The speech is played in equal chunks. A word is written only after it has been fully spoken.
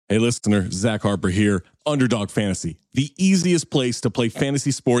Hey, listener, Zach Harper here. Underdog Fantasy, the easiest place to play fantasy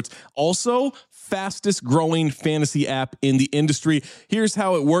sports. Also, fastest growing fantasy app in the industry. Here's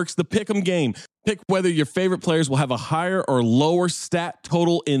how it works. The Pick'em game. Pick whether your favorite players will have a higher or lower stat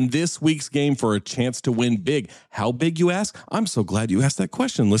total in this week's game for a chance to win big. How big, you ask? I'm so glad you asked that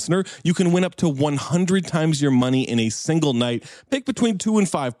question, listener. You can win up to 100 times your money in a single night. Pick between 2 and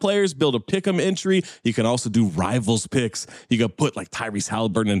 5 players. Build a Pick'em entry. You can also do rivals picks. You can put like Tyrese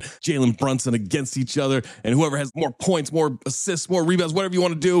Halliburton and Jalen Brunson against each other, and whoever has more points, more assists, more rebounds, whatever you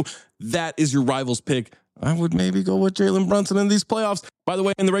want to do, that is your rivals pick. I would maybe go with Jalen Brunson in these playoffs. By the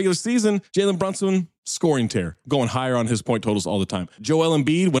way, in the regular season, Jalen Brunson, scoring tear, going higher on his point totals all the time. Joel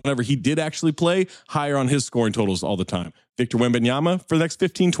Embiid, whenever he did actually play, higher on his scoring totals all the time. Victor Wembanyama, for the next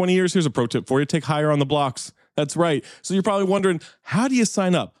 15, 20 years, here's a pro tip for you. Take higher on the blocks. That's right. So you're probably wondering, how do you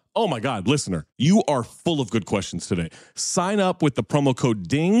sign up? Oh my God, listener, you are full of good questions today. Sign up with the promo code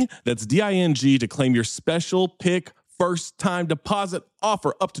DING, that's D-I-N-G, to claim your special pick first time deposit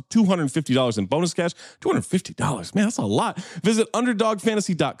offer up to $250 in bonus cash. $250, man, that's a lot. Visit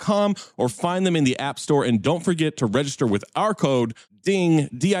underdogfantasy.com or find them in the App Store. And don't forget to register with our code DING,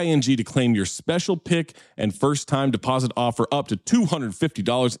 D-I-N-G, to claim your special pick and first time deposit offer up to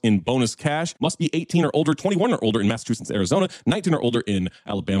 $250 in bonus cash. Must be 18 or older, 21 or older in Massachusetts, Arizona, 19 or older in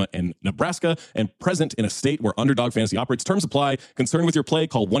Alabama and Nebraska, and present in a state where Underdog Fantasy operates. Terms apply. Concerned with your play,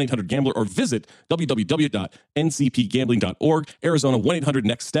 call 1-800-GAMBLER or visit www.ncpgambling.org. Arizona,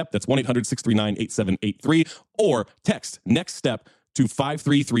 1-800-NEXT-STEP. That's 1-800-639-8783. Or text NEXT STEP to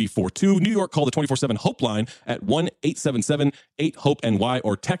 53342. New York, call the 24/7 Hope line at 1-877-8-HOPE-NY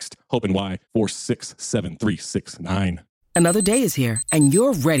or text HOPE-NY 467-369. Another day is here, and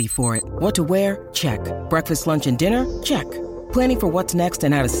you're ready for it. What to wear? Check. Breakfast, lunch, and dinner? Check. Planning for what's next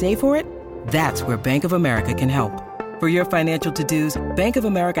and how to save for it? That's where Bank of America can help. For your financial to-dos, Bank of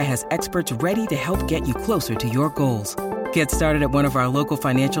America has experts ready to help get you closer to your goals. Get started at one of our local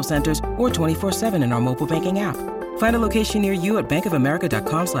financial centers or 24/7 in our mobile banking app. Find a location near you at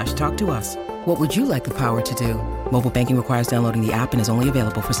bankofamerica.com/talktous. What would you like the power to do? Mobile banking requires downloading the app and is only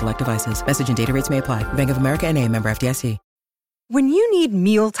available for select devices. Message and data rates may apply. Bank of America N.A., member FDIC. When you need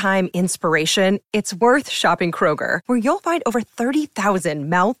mealtime inspiration, it's worth shopping Kroger, where you'll find over 30,000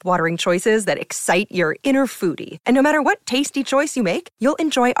 mouth-watering choices that excite your inner foodie. And no matter what tasty choice you make, you'll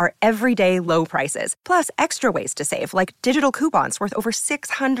enjoy our everyday low prices, plus extra ways to save, like digital coupons worth over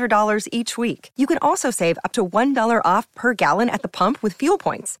 $600 each week. You can also save up to $1 off per gallon at the pump with fuel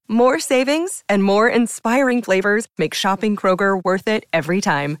points. More savings and more inspiring flavors make shopping Kroger worth it every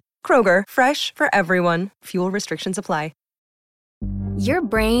time. Kroger, fresh for everyone. Fuel restrictions apply. Your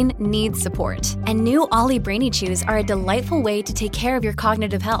brain needs support, and new Ollie Brainy Chews are a delightful way to take care of your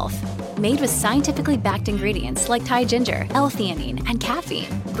cognitive health. Made with scientifically backed ingredients like Thai ginger, L-theanine, and caffeine,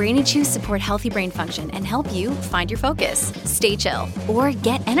 Brainy Chews support healthy brain function and help you find your focus, stay chill, or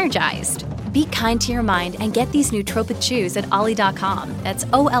get energized. Be kind to your mind and get these nootropic chews at ollie.com. That's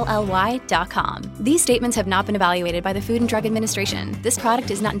OLLY.com. These statements have not been evaluated by the Food and Drug Administration. This product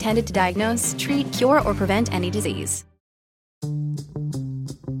is not intended to diagnose, treat, cure, or prevent any disease.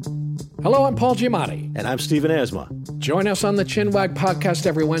 Hello, I'm Paul Giamatti. And I'm Stephen Asma. Join us on the Chinwag podcast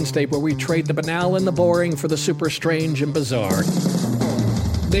every Wednesday, where we trade the banal and the boring for the super strange and bizarre.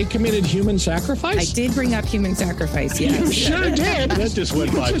 They committed human sacrifice? I did bring up human sacrifice, yes. You sure did. That just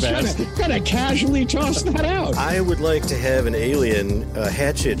went by fast. Kind of casually tossed that out. I would like to have an alien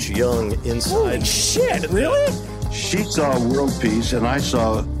Hatchet Young inside. Holy shit, really? She saw world peace, and I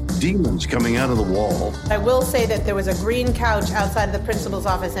saw demons coming out of the wall. I will say that there was a green couch outside of the principal's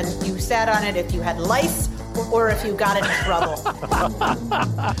office, and you sat on it if you had lice or if you got into trouble.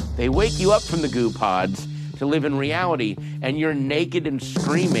 They wake you up from the goo pods to live in reality, and you're naked and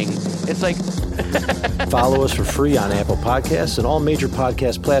screaming. It's like... Follow us for free on Apple Podcasts and all major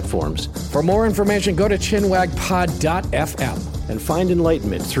podcast platforms. For more information, go to chinwagpod.fm. And find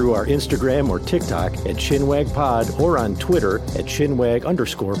enlightenment through our Instagram or TikTok at ChinwagPod or on Twitter at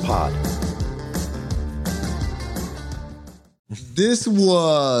Chinwag_pod. This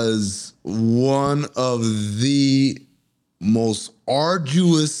was one of the most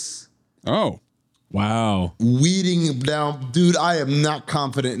arduous. Oh, wow. Weeding down. Dude, I am not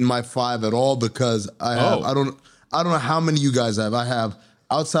confident in my 5 at all because I don't know how many you guys have. I have,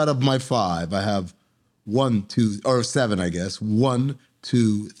 outside of my 5, I have 1, 2, or 7, I guess. 1,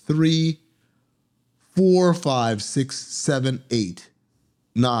 2, 3, 4, 5, 6, 7, 8,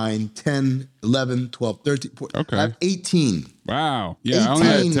 9, 10, 11, 12, 13, 14. Okay. I have 18. Wow. Yeah, 18. I only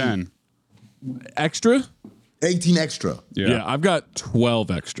had 10. Extra? 18 extra. Yeah, I've got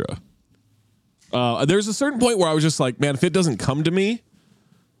 12 extra. There's a certain point where I was just like, man, if it doesn't come to me,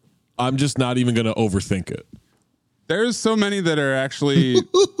 I'm just not even going to overthink it. There's so many that are actually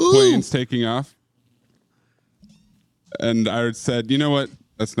planes taking off. And I said, you know what?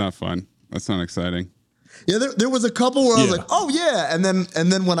 That's not fun. That's not exciting. Yeah, there was a couple where I was like, oh yeah. And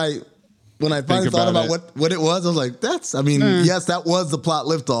then when I finally thought about what it was, I was like, yes, that was the plot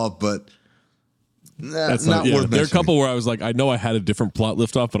liftoff, but that's not worth mentioning. There are a couple where I was like, I know I had a different plot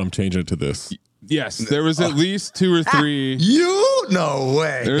liftoff, but I'm changing it to this. Yes, there was at least 2 or 3. No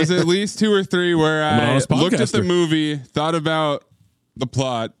way. There was at least 2 or 3 where I looked at the movie, thought about the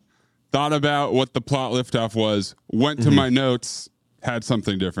plot, thought about what the plot liftoff was, went to my notes, had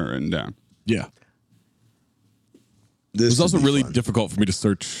something different written down. Yeah. It was also really difficult for me to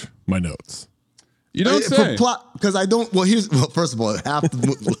search my notes. You don't say. For plot, because I don't. Well, first of all, half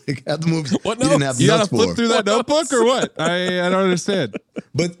the movies. What you didn't have you notes gotta flip through that notebook or what? I don't understand.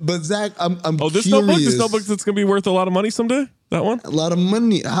 But Zach, I'm this curious. notebook that's gonna be worth a lot of money someday. That one, a lot of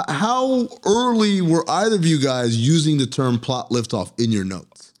money. How early were either of you guys using the term plot liftoff in your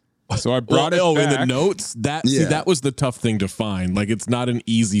notes? So I brought it back. In the notes. That was the tough thing to find. Like, it's not an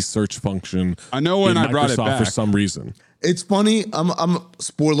easy search function. I know when I brought it back for some reason. It's funny. I'm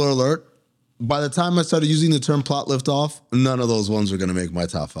spoiler alert. By the time I started using the term plot liftoff, none of those ones are going to make my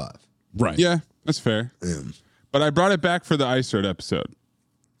top 5. Right. Yeah, that's fair. Yeah. But I brought it back for the Ice Road episode.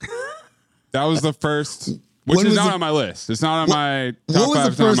 That was the first, which is not on my list. It's not on my top 5.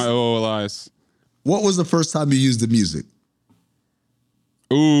 It's not on my OOLIs. What was the first time you used the music?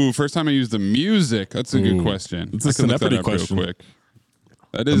 Ooh, first time I used the music. That's a good question. It's a CINEPHOBE question. Real quick.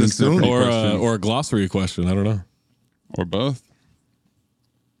 That is a CINEPHOBE question. Or a glossary question. I don't know. Or both.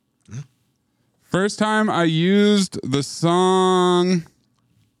 First time I used the song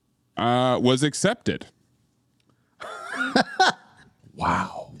was Accepted.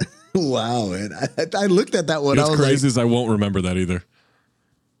 Wow. Wow, man. I looked at that one. What's crazy is I won't remember that either.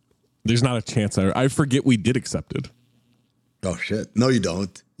 There's not a chance. I forget we did Accepted. Oh, shit. No, you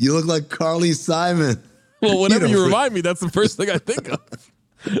don't. You look like Carly Simon. Well, whenever you remind me, that's the first thing I think of.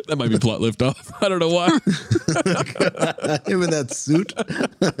 That might be plot liftoff. I don't know why. Him in that suit.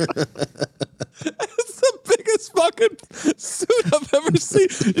 It's the biggest fucking suit I've ever seen.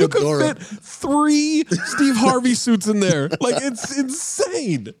 You could fit 3 Steve Harvey suits in there. Like, it's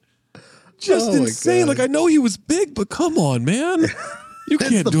insane. Just insane. God. Like, I know he was big, but come on, man. You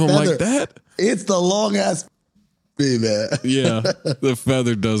can't do him like that. It's the long ass man. Yeah, the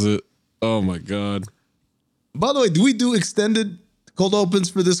feather does it. Oh my God. By the way, do we do extended cold opens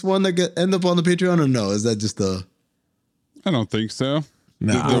for this one that end up on the Patreon, or no? Is that just a... I don't think so.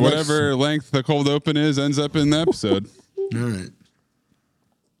 Nah, whatever length the cold open is ends up in the episode. All right.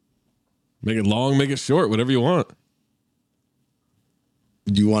 Make it long, make it short, whatever you want.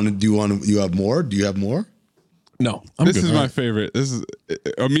 You have more? Do you have more? No, this is my favorite. This is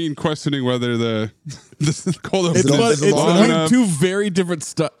questioning whether this cold open it's two very different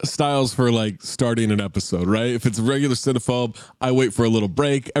styles for like starting an episode, right? If it's a regular CINEPHOBE, I wait for a little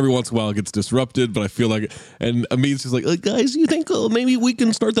break. Every once in a while it gets disrupted, but I feel like, and Amit's just like, guys, you think maybe we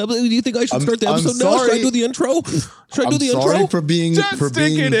can start that? Do you think I should start the episode now? Should I do the intro? Should I do the intro? Sorry for being... Just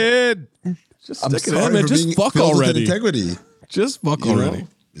stick it in. Just stick it in, man. Just fuck already. Integrity. Just fuck already.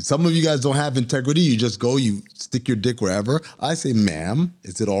 Some of you guys don't have integrity. You just go, you stick your dick wherever. I say, ma'am,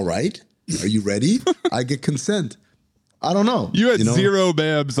 is it all right? Are you ready? I get consent. I don't know. You had 0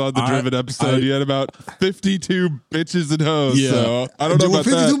 babs on the Driven episode. You had about 52 bitches and hoes. Yeah. So I don't know about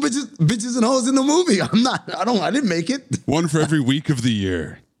 52 that. bitches and hoes in the movie. I didn't make it. One for every week of the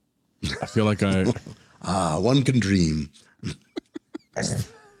year. I feel like one can dream.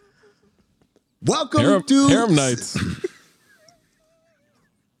 Welcome to Harem Nights.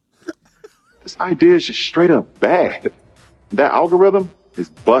 This idea is just straight up bad. That algorithm is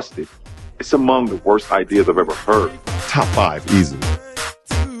busted. It's among the worst ideas I've ever heard. Top 5 easily. 1,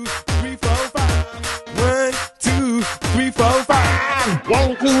 2, 3, 4, 5. 1, 2, 3, 4, 5.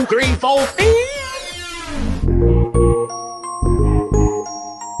 1, 2, 3, 4, 5.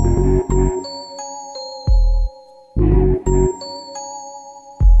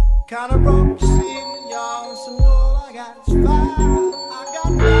 Kind of broke the scene, y'all, so all I got is 5. I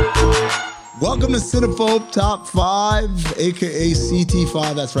got 5. Welcome to CINEPHOBE Top 5, aka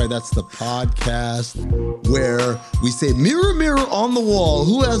CT5. That's right, that's the podcast where we say, mirror, mirror on the wall,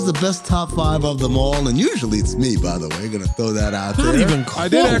 who has the best top 5 of them all? And usually it's me, by the way. Gonna throw that out there. Not even close. I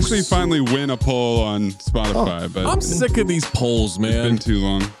did actually finally win a poll on Spotify, but I'm sick of these polls, man. It's been too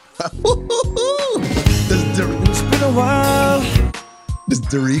long. It's been a while. Does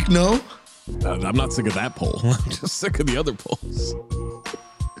Derek know? I'm not sick of that poll. I'm just sick of the other polls.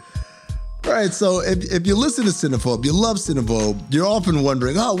 All right, so if you listen to CINEPHOBE, you love CINEPHOBE, you're often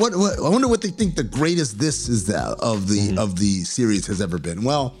wondering, I wonder what they think the greatest this is that of the series has ever been.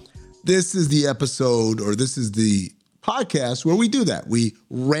 Well, this is the episode, or this is the podcast where we do that. We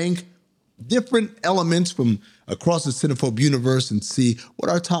rank different elements from across the CINEPHOBE universe and see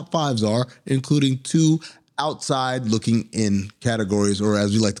what our top fives are, including 2 outside looking in categories, or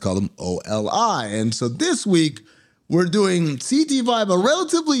as we like to call them, OLI. And so this week, we're doing CT5, a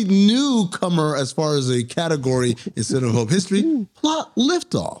relatively newcomer as far as a category in CINEPHOBE history, Plot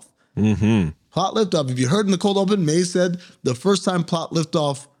Liftoff. Mm-hmm. Plot Liftoff. If you heard in the cold open, May said the first time Plot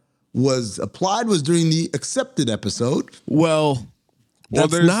Liftoff was applied was during the Accepted episode. Well,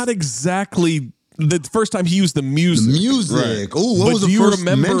 that's not exactly the first time he used the music. The music. Right. Oh, what was the first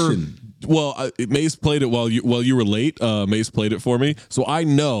mention? Well, Mace played it while you were late. Mace played it for me, so I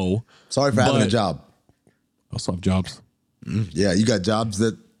know. Sorry for having a job. I also have jobs. Yeah, you got jobs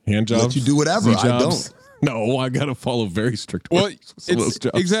that hand jobs. Let you do whatever. I don't. No, I got to follow very strict rules. Well, it's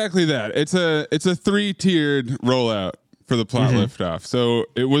exactly that. It's a 3-tiered rollout for the Plot Liftoff. So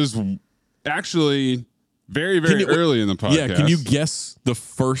it was actually very, very early in the podcast. Yeah, can you guess the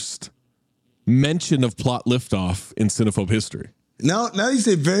first mention of Plot Liftoff in CINEPHOBE history? Now you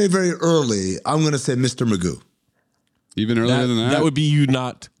say very, very early. I'm going to say Mr. Magoo. Even earlier than that? That would be you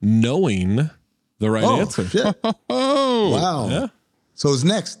not knowing the right answer. Shit. Wow. Yeah. So it's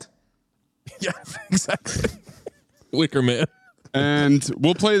next. Yeah, exactly. Wicker Man. And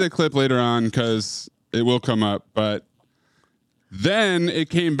we'll play the clip later on because it will come up. But then it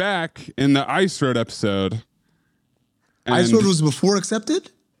came back in the Ice Road episode. Ice Road was before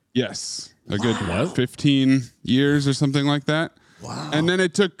Accepted? Yes. A good 15 years or something like that. Wow. And then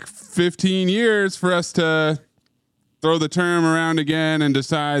it took 15 years for us to throw the term around again and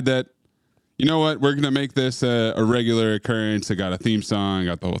decide that, you know what, we're going to make this a regular occurrence. It got a theme song,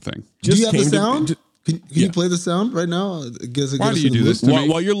 got the whole thing. Do you have the sound? Can you play the sound right now? Why do you do this to me?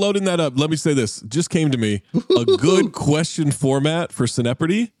 While you're loading that up, let me say this. Just came to me. A good question format for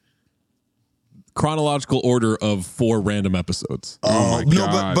Cinepredy. Chronological order of 4 random episodes. Oh my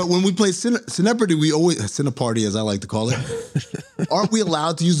God. But when we play Cinepredy, we always Cineparty, as I like to call it. Aren't we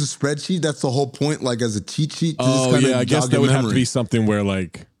allowed to use a spreadsheet? That's the whole point, like as a cheat sheet. To oh yeah, I guess that would have to be something where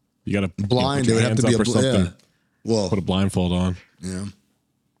like you got to blind. It would have to be or something. Yeah. Well, put a blindfold on. Yeah.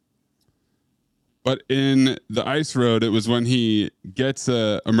 But in the Ice Road, it was when he gets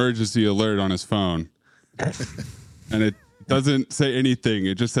a emergency alert on his phone, and it doesn't say anything.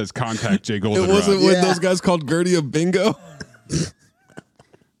 It just says contact Jay Goldenrod. It wasn't when those guys called Gertie a bingo.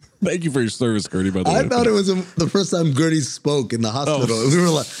 Thank you for your service, Gertie. By the way, I thought it was the first time Gertie spoke in the hospital. Oh. We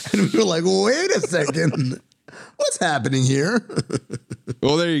were like, wait a second, what's happening here?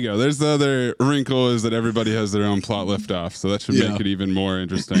 Well, there you go. There's the other wrinkle is that everybody has their own Plot Liftoff, so that should make it even more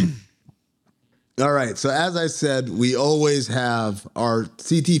interesting. All right. So as I said, we always have our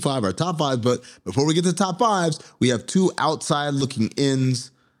CT5, our top 5. But before we get to top 5s, we have 2 outside looking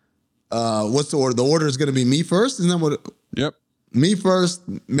ins. What's the order? The order is going to be me first. Isn't that what? Yep. Me first,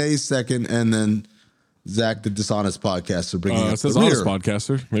 May second, and then Zach, the dishonest podcaster, bringing it says honest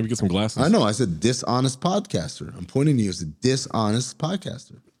podcaster. Maybe get some glasses. I know. I said dishonest podcaster. I'm pointing to you as a dishonest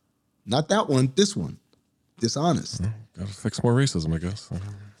podcaster. Not that one. This one. Dishonest. Got to fix more racism, I guess.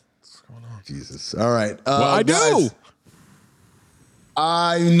 Jesus. All right. Well, I do.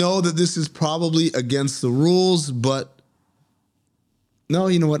 I know that this is probably against the rules, but no,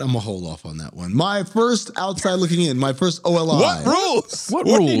 you know what? I'm going to hold off on that one. My first outside looking in, my first OLI. What rules? What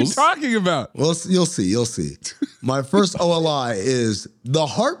rules? Are you talking about? Well, you'll see. You'll see. My first OLI is The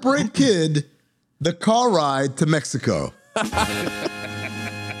Heartbreak Kid, the car ride to Mexico.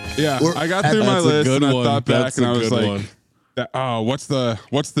 Yeah, I got through my list and I thought back and I was like, what's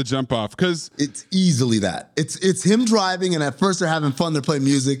the jump off? Because it's easily that. It's him driving, and at first they're having fun. They're playing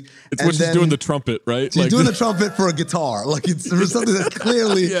music. It's when she's doing the trumpet, right? She's doing the trumpet for a guitar. Like it's something that's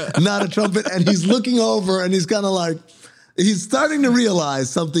clearly not a trumpet. And he's looking over, and he's kind of like, he's starting to realize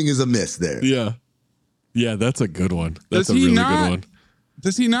something is amiss there. Yeah, yeah, that's a good one. That's a really good one.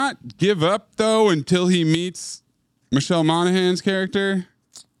 Does he not give up though until he meets Michelle Monaghan's character?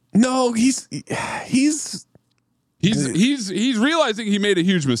 No, he's realizing he made a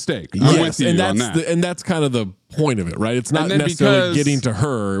huge mistake. I'm with you on that. And that's kind of the point of it, right? It's not necessarily getting to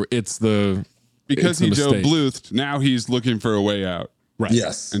her. It's because he Joe Bluthed. Now he's looking for a way out, right?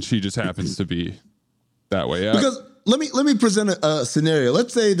 Yes, and she just happens to be that way out. Because let me present a scenario.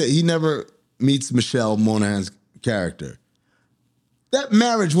 Let's say that he never meets Michelle Monaghan's character. That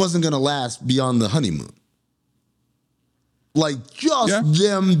marriage wasn't going to last beyond the honeymoon. Like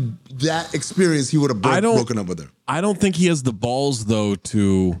that experience, he would have broken up with her. I don't think he has the balls though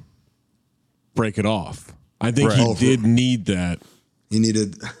to break it off. I think he did need that. He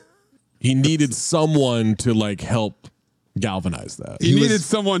needed someone to like help galvanize that. He needed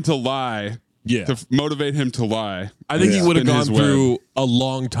someone to lie. Yeah. To motivate him to lie. I think he would have gone through a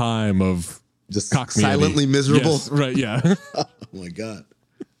long time of just silently miserable. Yes, right, yeah. Oh my God.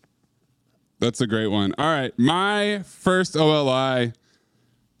 That's a great one. All right. My first OLI.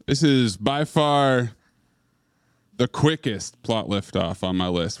 This is by far the quickest plot liftoff on my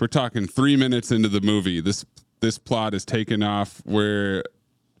list. We're talking 3 minutes into the movie. This plot is taken off. We're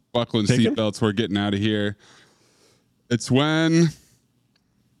buckling seatbelts. We're getting out of here. It's when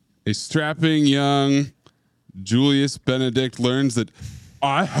a strapping young Julius Benedict learns that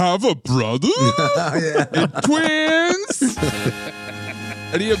I have a brother and twins.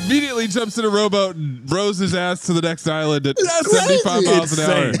 And he immediately jumps in a rowboat and rows his ass to the next island at 75 miles an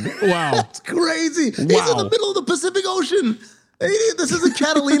hour. Wow. That's crazy. He's in the middle of the Pacific Ocean. This isn't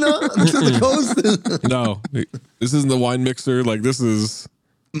Catalina to the coast. No, this isn't the wine mixer. Like, this is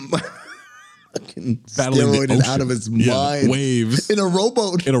fucking battling the steroided ocean. out of his mind. Waves. In a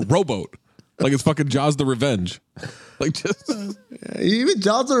rowboat. Like it's fucking Jaws the Revenge. Like just even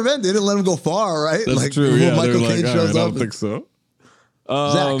Jaws the Revenge, they didn't let him go far, right? That's like, true. Yeah, Michael Caine like, shows right, up. I don't think so.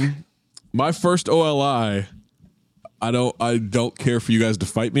 Zach. My first OLI. I don't care for you guys to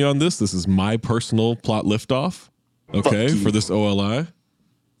fight me on this. This is my personal plot liftoff. Okay, for this OLI.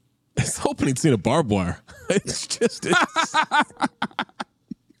 It's the opening scene of Barbed Wire. It's just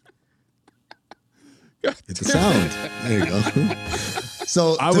it's a sound. There you go.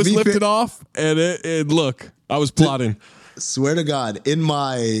 So I was lifted off, and it look, I was plotting. Swear to God, in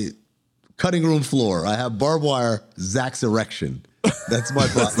my cutting room floor, I have Barbed Wire, Zach's erection. That's my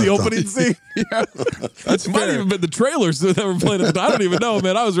plot. That's the opening scene. Yeah. That might have even been the trailers that were playing. I don't even know,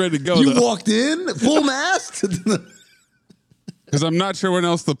 man. I was ready to go. You walked in full mast? Because I'm not sure when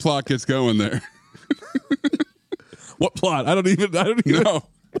else the plot gets going there. What plot? I don't even know.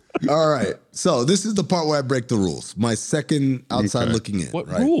 All right. So this is the part where I break the rules. My second outside looking in. What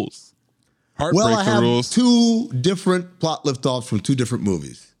right? rules? Heartbreak I have rules. two different plot liftoffs from two different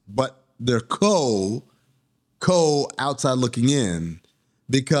movies, but they're co outside looking in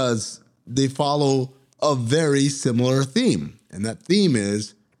because they follow a very similar theme. And that theme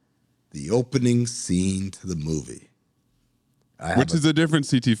is the opening scene to the movie. Which is a different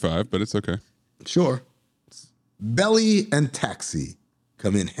CT5, but it's okay. Sure. Belly and Taxi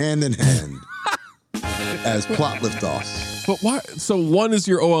come in hand as plot liftoffs. But why? So one is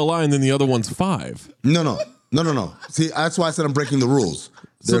your OLI and then the other one's 5. No. See, that's why I said I'm breaking the rules.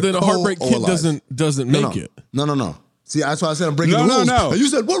 So then a Heartbreak Kid doesn't make it. No. See, that's why I said I'm breaking the rules. No. And you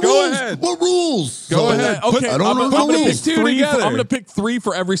said, what Go rules? ahead. What rules? Go ahead. Okay, I don't know the rules. I'm going to pick 3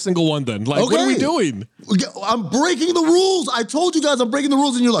 for every single one then. Like, what are we doing? I'm breaking the rules. I told you guys I'm breaking the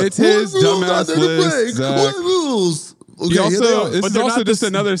rules, and you're like, it's his dumbass list. What rules? Okay, it's also just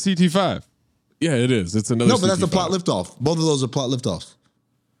another CT5. Yeah, it is. It's another. No, but CT5. that's the plot liftoff. Both of those are plot liftoffs.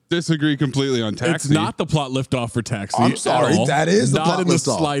 Disagree completely on Taxi. It's not the plot liftoff for Taxi. I'm sorry, that is the plot not in the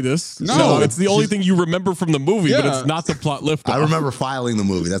liftoff. slightest. No, it's the only thing you remember from the movie, but it's not the plot liftoff. I remember filing the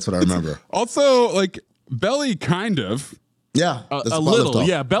movie. That's what I remember. Also, like Belly, kind of. Yeah, a little. liftoff.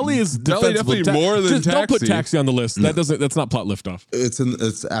 Yeah, Belly is definitely more than Just don't put Taxi. Taxi on the list. That's not plot liftoff.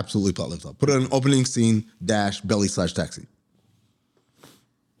 It's absolutely plot liftoff. Put an opening scene Belly/Taxi.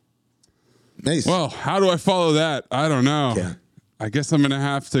 Nice. Well, how do I follow that? I don't know. Yeah. I guess I'm gonna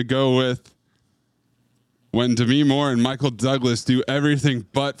have to go with when Demi Moore and Michael Douglas do everything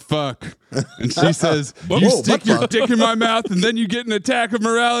but fuck, and she says, "You stick your dick in my mouth, and then you get an attack of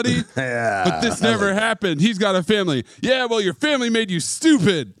morality." Yeah, but this never happened. He's got a family. Yeah, well, your family made you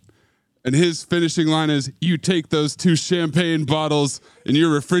stupid. And his finishing line is, "You take those 2 champagne bottles in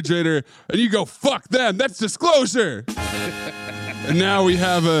your refrigerator and you go fuck them. That's disclosure." And now we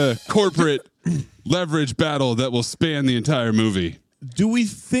have a corporate leverage battle that will span the entire movie. Do we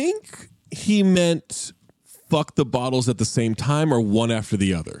think he meant fuck the bottles at the same time or one after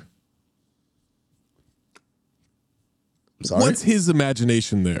the other? Sorry? What's his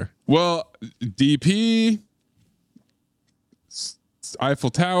imagination there? Well, DP,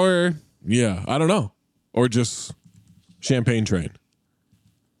 Eiffel Tower. Yeah, I don't know. Or just Champagne Train.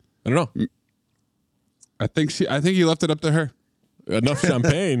 I don't know. I think he left it up to her. Enough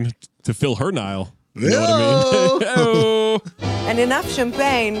champagne to fill her Nile. You know what I mean? And enough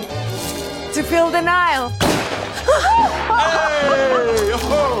champagne to fill the Nile. Hey,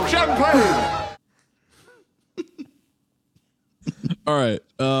 oh, champagne! All right.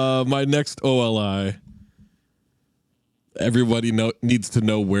 My next OLI. Everybody needs to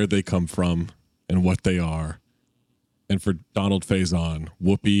know where they come from and what they are. and for Donald Faison,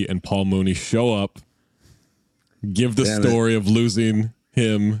 Whoopi and Paul Mooney show up, give the story of losing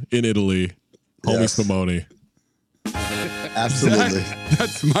him in Italy. Homie Simone. Absolutely.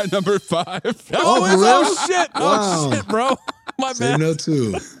 That's my number 5. Oh, shit. Oh, shit, bro. My bad. No,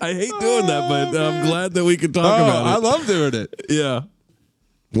 too. I hate doing that, but I'm glad that we could talk about it. I love doing it. Yeah.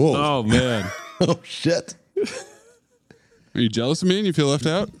 Whoa. Oh, man. Oh, shit. Are you jealous of me and you feel left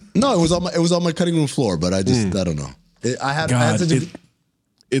out? No, it was on my cutting room floor, but I just I don't know.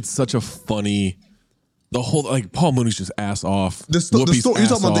 It's such a funny. The whole Paul Mooney's just ass off. The story you're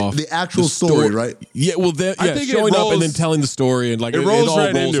talking about the actual story, right? Yeah, well, I think showing up and then telling the story and it all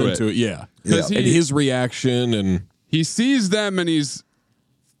right rolls into it. Yeah, and his reaction and he sees them and he's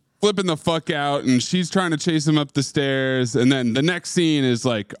flipping the fuck out and she's trying to chase him up the stairs and then the next scene is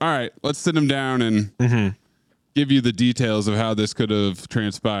like, all right, let's sit him down and give you the details of how this could have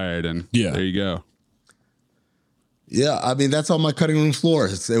transpired and there you go. Yeah, I mean that's on my cutting room floor.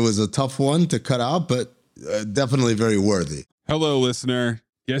 It was a tough one to cut out, but definitely very worthy. Hello, listener.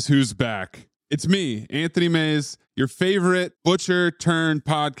 Guess who's back? It's me, Anthony Mays, your favorite butcher turned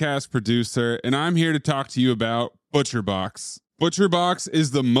podcast producer, and I'm here to talk to you about ButcherBox. ButcherBox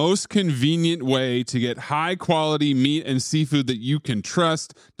is the most convenient way to get high quality meat and seafood that you can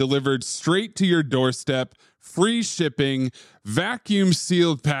trust delivered straight to your doorstep, free shipping, vacuum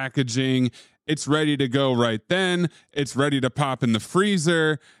sealed packaging. It's ready to go right then. It's ready to pop in the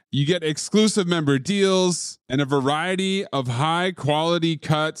freezer. You get exclusive member deals and a variety of high quality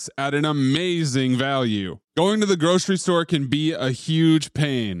cuts at an amazing value. Going to the grocery store can be a huge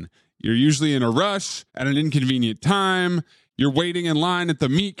pain. You're usually in a rush at an inconvenient time. You're waiting in line at the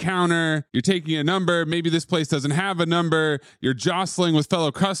meat counter. You're taking a number. Maybe this place doesn't have a number. You're jostling with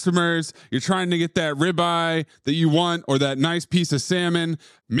fellow customers. You're trying to get that ribeye that you want or that nice piece of salmon.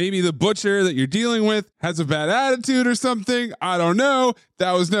 Maybe the butcher that you're dealing with has a bad attitude or something. I don't know.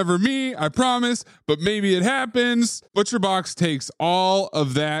 That was never me, I promise. But maybe it happens. ButcherBox takes all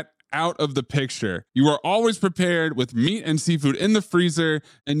of that out of the picture. You are always prepared with meat and seafood in the freezer,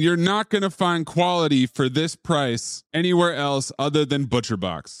 and you're not going to find quality for this price anywhere else other than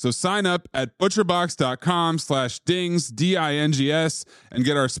ButcherBox. So sign up at butcherbox.com/dings, D-I-N-G-S, and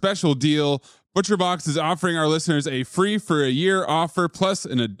get our special deal. ButcherBox is offering our listeners a free for a year offer plus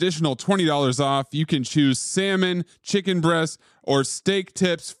an additional $20 off. You can choose salmon, chicken breast, or steak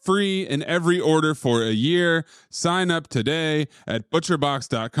tips free in every order for a year. Sign up today at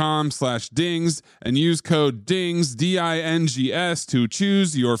butcherbox.com/dings and use code DINGS, D-I-N-G-S, to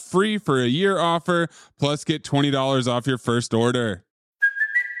choose your free for a year offer plus get $20 off your first order.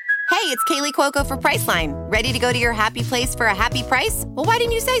 Hey, it's Kaylee Cuoco for Priceline. Ready to go to your happy place for a happy price? Well, why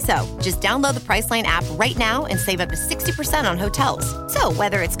didn't you say so? Just download the Priceline app right now and save up to 60% on hotels. So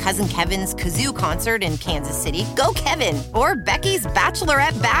whether it's Cousin Kevin's Kazoo Concert in Kansas City, go Kevin, or Becky's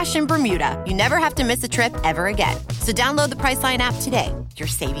Bachelorette Bash in Bermuda, you never have to miss a trip ever again. So download the Priceline app today. Your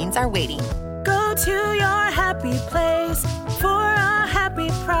savings are waiting. Go to your happy place for a happy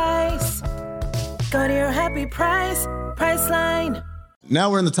price. Go to your happy price, Priceline.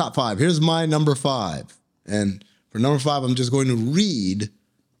 Now we're in the top 5. Here's my number 5. And for number 5, I'm just going to read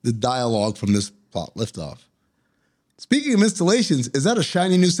the dialogue from this plot liftoff. Speaking of installations, is that a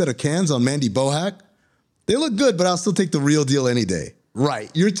shiny new set of cans on Mandy Bohack? They look good, but I'll still take the real deal any day.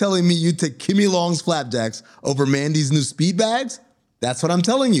 Right, you're telling me you'd take Kimmy Long's flapjacks over Mandy's new speed bags? That's what I'm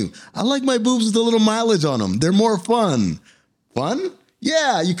telling you. I like my boobs with a little mileage on them. They're more fun. Fun?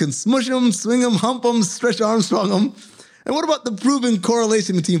 Yeah, you can smush them, swing them, hump them, stretch Armstrong them. And what about the proven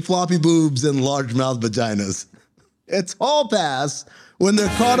correlation between floppy boobs and largemouth vaginas? It's all pass when they're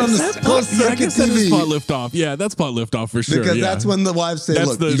caught on the closed circuit TV. That's Pot Liftoff. Yeah, that's Pot Liftoff for sure. Because that's when the wives say,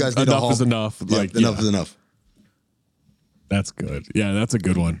 "Look, you guys need to enough is enough." Yeah, enough is enough. That's good. Yeah, that's a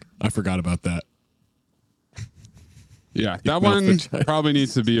good one. I forgot about that. Yeah, that one probably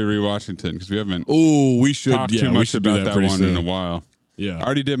needs to be a rewatchington because we haven't. Oh, we should talked too much about that one soon. in a while. Yeah, I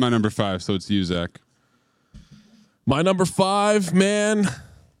already did my number 5, so it's you, Zach. My number 5, man,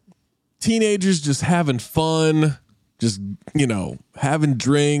 teenagers just having fun, just, having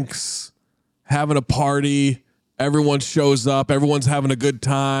drinks, having a party. Everyone shows up. Everyone's having a good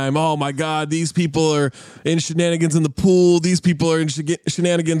time. Oh, my God, these people are in shenanigans in the pool. These people are in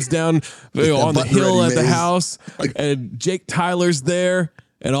shenanigans down on the hill at the house. And Jake Tyler's there.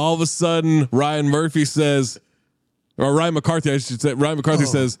 And all of a sudden, Ryan McCarthy says, "This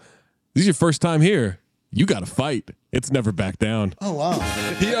is your first time here. You got to fight. It's never back down." Oh, wow.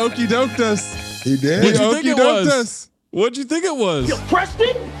 He okey doked us. He did. What'd you think it was? What'd you think it was? Yo,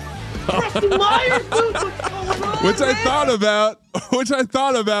 Preston? Preston Myers? Dude, what's going on? Which I thought about, which I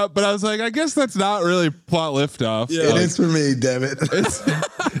thought about, but I was like, I guess that's not really plot liftoff. Yeah, it is for me, damn it.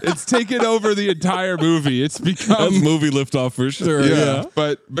 It's taken over the entire movie. It's become That's movie liftoff for sure. Yeah.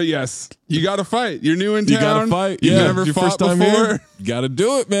 But yes, you got to fight. You're new in town. You got to fight. You Yeah, never your fought first time before. here. You got to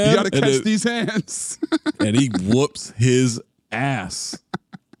do it, man. You got to catch these hands. And he whoops his ass.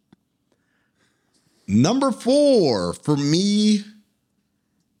 Number 4 for me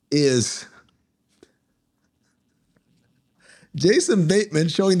is Jason Bateman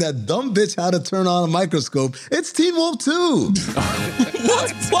showing that dumb bitch how to turn on a microscope. It's Teen Wolf 2.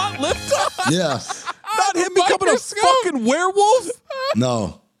 What? Plot liftoff? Yes. Not him becoming a fucking werewolf?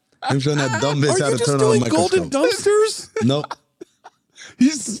 No. Him showing that dumb bitch Are how you to just turn on a doing microscope. golden dumpsters? Nope.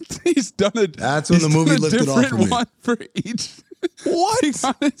 He's done it. That's when the movie lifted off for me. One for each. What?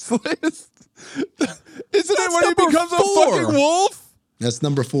 On his list. Isn't it when he number becomes 4. a fucking wolf? That's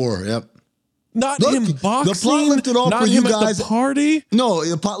number 4. Yep. Not Look, him boxing. The plot lifted off not for him you guys. at the party. No,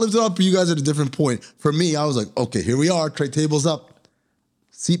 the plot lifted off for you guys at a different point. For me, I was like, okay, here we are. Tray tables up.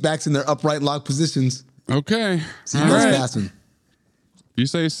 Seat backs in their upright lock positions. Okay. Seat backs fasten. You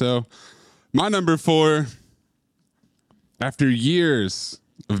say so. My number 4, after years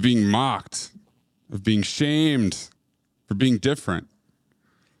of being mocked, of being shamed for being different,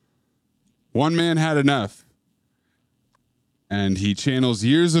 one man had enough. And he channels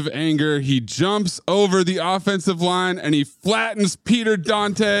years of anger. He jumps over the offensive line and he flattens Peter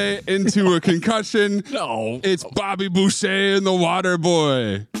Dante into a concussion. No. It's Bobby Boucher and the Water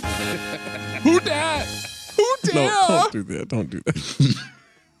Boy. Who dat? Who dat? No, don't do that. Don't do that.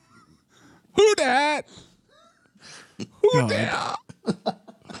 Who dat? Who dat?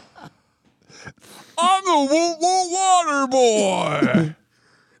 I'm the Water Boy.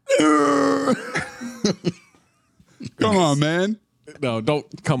 Come on, man. No, don't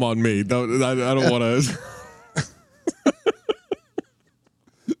come on me. Don't. I don't want to.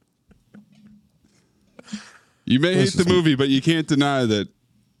 You may hate the movie, but you can't deny that.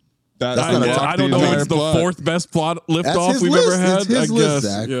 I don't know. It's the plot. 4th best plot liftoff we've list. ever had. It's his I list,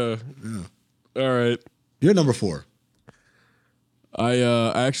 guess. Zach. Yeah. All right. You're number 4. I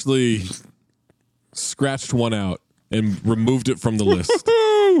actually scratched one out and removed it from the list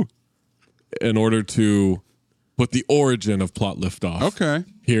in order to put the origin of plot liftoff. Okay.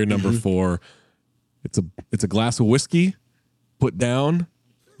 Here, number 4. It's a glass of whiskey put down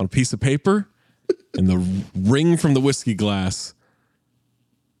on a piece of paper, and the ring from the whiskey glass.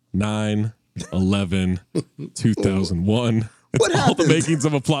 9/11/2001. It's What all happened? the makings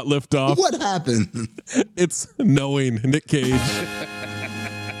of a plot liftoff. What happened? It's knowing Nick Cage. All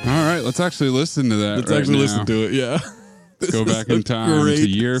right, let's actually listen to that. Let's right actually now. listen to it. Yeah. Go back in time to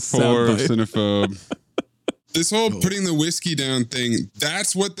year 4 of Cinephobe. This whole putting the whiskey down thing,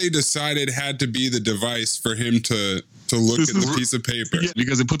 that's what they decided had to be the device for him to look at the piece of paper. Yeah,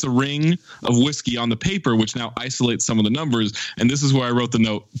 because it puts a ring of whiskey on the paper, which now isolates some of the numbers. And this is where I wrote the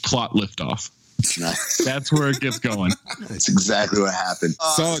note, plot liftoff. That's where it gets going. That's exactly what happened.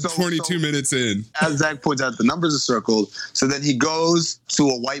 Solid 22 minutes in. As Zach points out, the numbers are circled. So then he goes to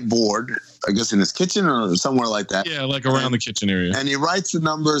a whiteboard, I guess in his kitchen or somewhere like that. Yeah, like around the kitchen area. And he writes the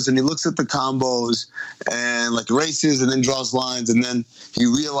numbers and he looks at the combos and like erases and then draws lines. And then he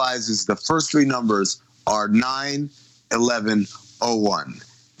realizes the first 3 numbers are 9/11/01.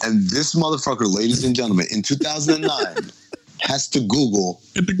 And this motherfucker, ladies and gentlemen, in 2009... has to Google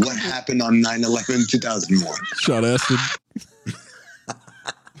what happened on 9/11/2001. Shot acid.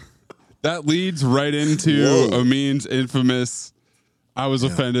 That leads right into Amin's infamous I was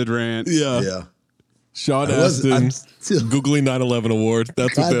offended rant. Yeah. Sean Astin, Googling 9/11 award.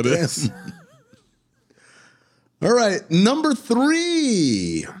 That's what that is. All right, number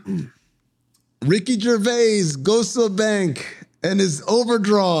 3. Ricky Gervais goes to a bank and is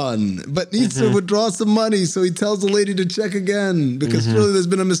overdrawn, but needs to withdraw some money. So he tells the lady to check again because surely there's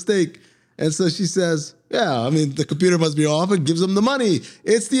been a mistake. And so she says, yeah, I mean, the computer must be off, and gives him the money.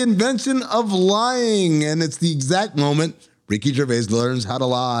 It's the invention of lying. And it's the exact moment Ricky Gervais learns how to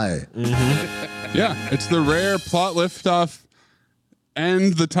lie. Yeah, it's the rare plot liftoff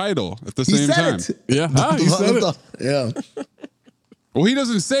and the title at the same time. Yeah, he said it. Yeah. Well, he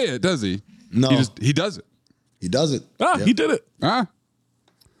doesn't say it, does he? No. He does it. He does it. He did it. All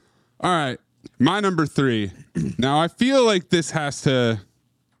right. My number 3. Now, I feel like this has to...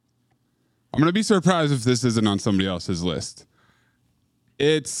 I'm going to be surprised if this isn't on somebody else's list.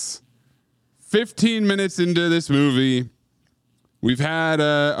 It's 15 minutes into this movie. We've had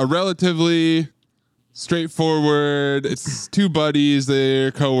a relatively straightforward... It's 2 buddies,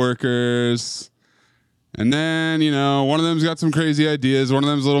 they're coworkers. And then, one of them's got some crazy ideas. One of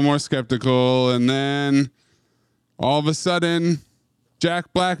them's a little more skeptical. And then... All of a sudden,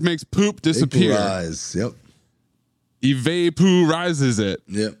 Jack Black makes poop disappear. Vaporize. Yep. He vaporizes it.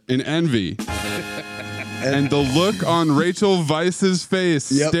 Yep. In envy. And the look on Rachel Weisz's face,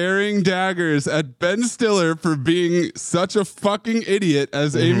 staring daggers at Ben Stiller for being such a fucking idiot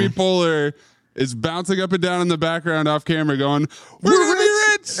as Amy Poehler is bouncing up and down in the background off camera going, we're going to be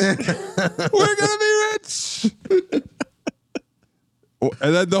rich. We're going to be rich.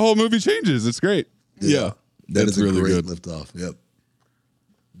 And then the whole movie changes. It's great. Yeah. That is really great liftoff. Yep.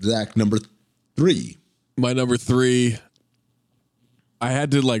 Zach, number 3. My number 3, I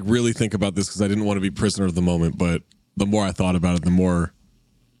had to like really think about this because I didn't want to be prisoner of the moment, but the more I thought about it, the more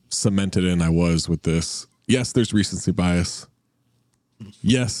cemented in I was with this. Yes, there's recency bias.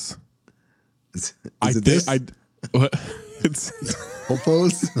 Yes. Is it this? What? It's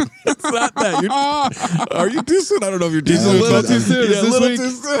Popos? It's not that. Are you too soon? I don't know if you're too He's soon. a little too soon. Yeah, a little too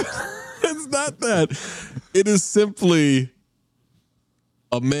soon. It's not that. It is simply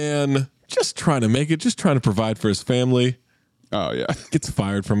a man just trying to make it, just trying to provide for his family. Oh, yeah. Gets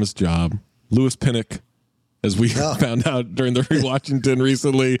fired from his job. Lewis Pinnock, as we found out during the rewatching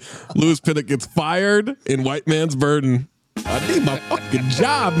recently, Lewis Pinnock gets fired in White Man's Burden. I need my fucking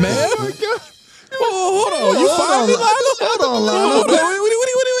job, man. Oh, my God. Hold on. You fired me, Lionel? Hold on, Lionel.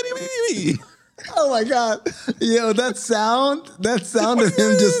 What do you mean? Oh, my God. Yo, that sound of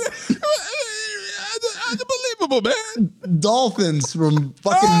him just... Unbelievable, man. Dolphins from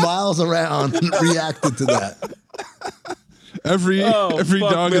fucking miles around reacted to that. Every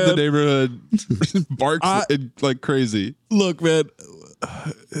dog in the neighborhood barks like crazy. Look, man,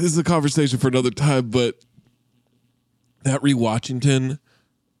 this is a conversation for another time, but that rewatchington,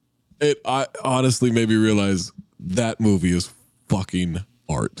 I honestly made me realize that movie is fucking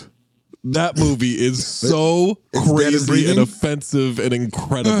art. That movie is so crazy and offensive and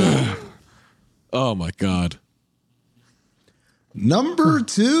incredible. Oh my God. Number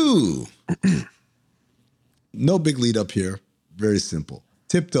 2. No big lead up here. Very simple.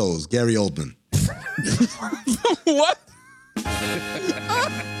 Tiptoes, Gary Oldman. What?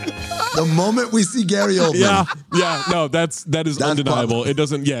 The moment we see Gary Oldman. Yeah, no, that is undeniable. It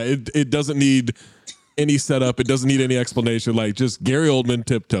doesn't need any setup. It doesn't need any explanation. Like just Gary Oldman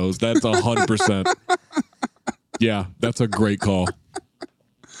Tiptoes. That's 100%. Yeah, that's a great call.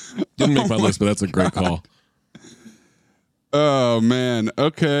 Didn't make my list, but that's a great call. Oh man.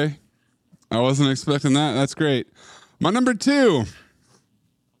 Okay. I wasn't expecting that. That's great. My number 2,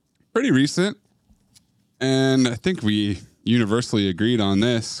 pretty recent. And I think we universally agreed on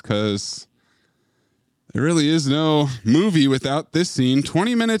this because there really is no movie without this scene.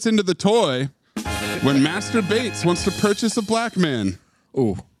 20 minutes into the toy when Master Bates wants to purchase a black man.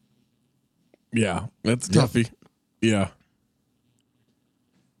 Oh, yeah, that's toughy. Yeah.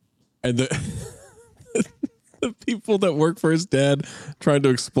 And the people that work for his dad trying to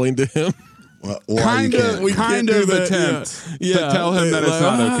explain to him. Kind of attempt to tell him that it's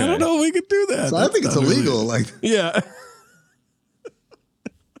not okay. I don't know if we could do that. So I think it's illegal. Yeah.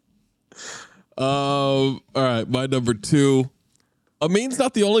 All right, my number 2. Amin's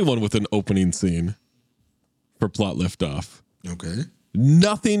not the only one with an opening scene for plot liftoff. Okay.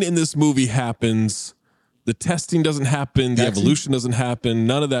 Nothing in this movie happens. The testing doesn't happen. The evolution doesn't happen.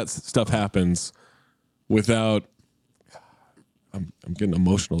 None of that stuff happens without... I'm getting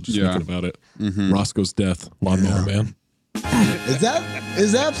emotional just thinking about it. Mm-hmm. Roscoe's death, Lawnmower Man. Is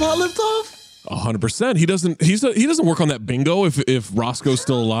that plot liftoff? 100%. He doesn't work on that bingo if Roscoe's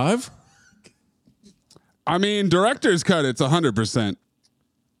still alive. I mean, director's cut. It's 100%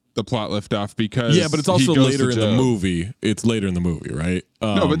 the plot liftoff because but it's also later in the movie. It's later in the movie, right?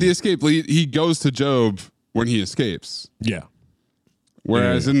 No, but the escape. He goes to Job when he escapes. Yeah.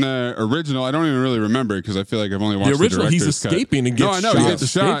 Whereas in the original, I don't even really remember because I feel like I've only watched the original. He's escaping and gets shot. No, I know he gets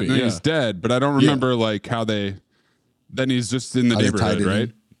shot and he's dead, but I don't remember like how they. Then he's just in the neighborhood,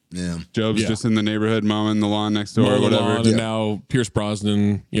 right? Yeah, Job's just in the neighborhood, mowing the lawn next door, or whatever. And now Pierce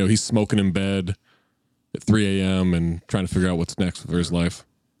Brosnan, he's smoking in bed at 3 a.m. and trying to figure out what's next for his life.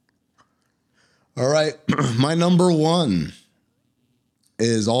 All right, my number 1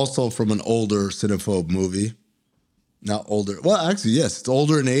 is also from an older CINEPHOBE movie. Not older. Well, actually, yes. It's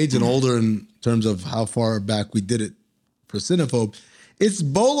older in age and older in terms of how far back we did it for CINEPHOBE. It's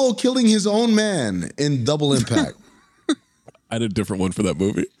Bolo killing his own man in Double Impact. I had a different one for that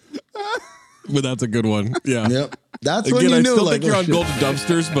movie. But that's a good one. Yeah. Yep. That's Again, when you I knew. still Like, think you're oh, on shit. Golden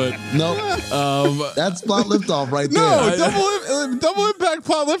Dumpsters, but no, that's plot liftoff right No, there. double impact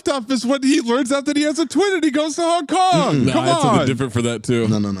plot liftoff is when he learns out that he has a twin and he goes to Hong Kong. Nah, Come it's something on. different for that too.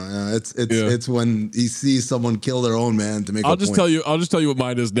 No. Yeah, it's when he sees someone kill their own man to make. I'll just tell you what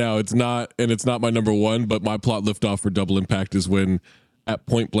mine is now. It's not my number one, but my plot liftoff for double impact is when at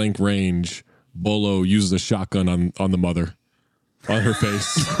point blank range, Bolo uses a shotgun on the mother. On her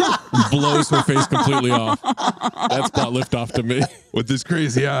face. Blows her face completely off. That's plot liftoff to me. With this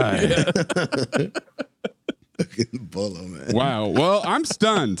crazy eye. Bolo, man. Wow. Well, I'm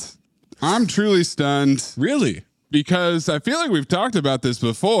stunned. I'm truly stunned. Really? Because I feel like we've talked about this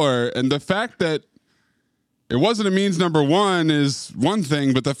before, and the fact that it wasn't a means number one is one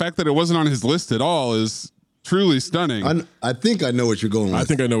thing, but the fact that it wasn't on his list at all is truly stunning. I think I know what you're going with. I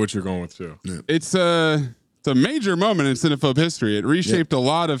think I know what you're going with too. Yeah. It's a major moment in CINEPHOBE history. It reshaped a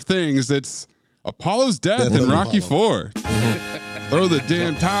lot of things. It's Apollo's death in Rocky IV. Throw the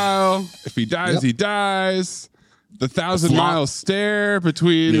damn tile. If he dies, he dies. The 1,000-mile stare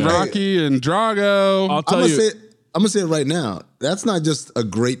between Rocky and Drago. I'll tell you. I'm gonna say it right now. That's not just a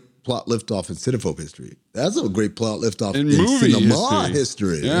great plot liftoff in CINEPHOBE history. That's a great plot liftoff in movie cinema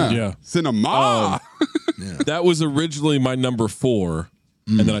history. Yeah. Cinema. That was originally my number 4,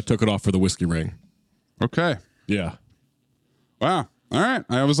 and then I took it off for the Whiskey Ring. Okay. Yeah. Wow. All right.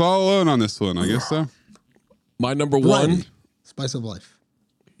 I was all alone on this one. I guess so. My number 1. Spice of Life.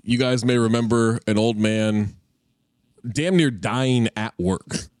 You guys may remember an old man damn near dying at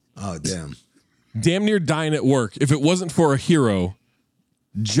work. Oh, damn. Damn near dying at work. If it wasn't for a hero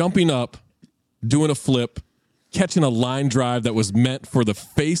jumping up, doing a flip, catching a line drive that was meant for the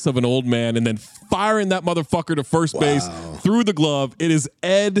face of an old man, and then firing that motherfucker to first base through the glove. It is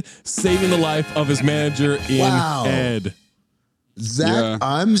Ed saving the life of his manager in Ed. Zach,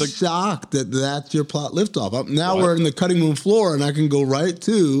 I'm shocked that that's your plot liftoff. Now we're in the cutting room floor, and I can go right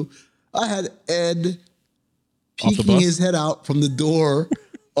to, I had Ed peeking his head out from the door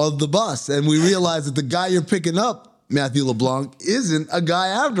of the bus, and we realized that the guy you're picking up, Matthew LeBlanc, isn't a guy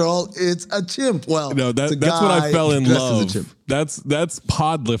after all. It's a chimp. Well, no, that's when I fell in love. That's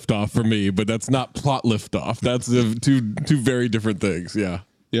pod liftoff for me, but that's not plot liftoff. That's two very different things. Yeah.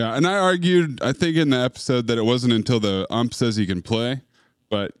 Yeah, and I argued, I think in the episode, that it wasn't until the ump says he can play,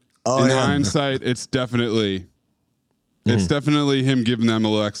 but in hindsight, it's definitely him giving them a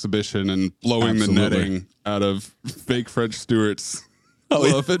little exhibition and blowing the netting out of fake French Stewart's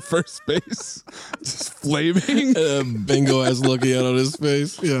glove at first base, just flaming. Bingo ass looking out on his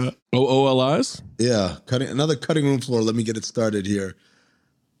face. Yeah. OOLIs? Yeah. Another cutting room floor. Let me get it started here.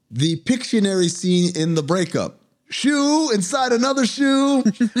 The Pictionary scene in The Breakup. Shoe inside another shoe.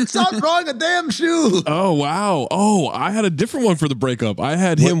 Stop drawing a damn shoe. Oh, wow. Oh, I had a different one for The Breakup. I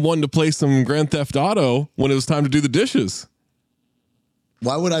had him wanting to play some Grand Theft Auto when it was time to do the dishes.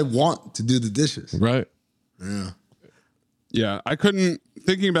 Why would I want to do the dishes? Right. Yeah. Yeah,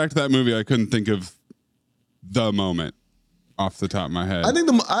 thinking back to that movie, I couldn't think of the moment off the top of my head. I think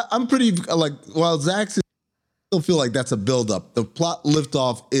I'm pretty, while Zach's still feel like that's a buildup. The plot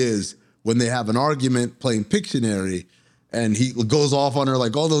liftoff is when they have an argument playing Pictionary, and he goes off on her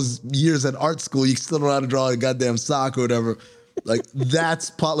like all those years at art school, you still don't know how to draw a goddamn sock or whatever. Like that's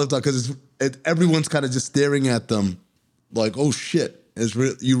plot liftoff because everyone's kind of just staring at them like, oh shit.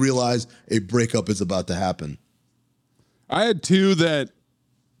 You realize a breakup is about to happen. I had 2 that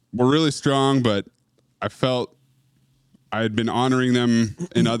were really strong, but I felt I had been honoring them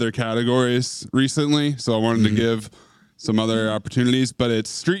in other categories recently, so I wanted to give some other opportunities. But it's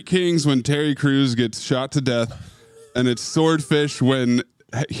Street Kings when Terry Crews gets shot to death, and it's Swordfish when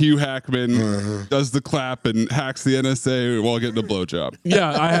Hugh Hackman does the clap and hacks the NSA while getting a blowjob.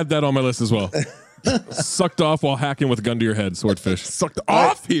 Yeah, I had that on my list as well. Sucked off while hacking with a gun to your head, Swordfish. Sucked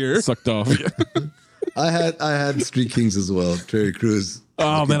off here. Sucked off. I had Street Kings as well. Terry Crews.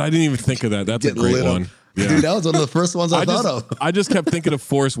 Oh man, I didn't even think of that. That's a great one. Yeah. Dude, that was one of the first ones I thought of. I just kept thinking of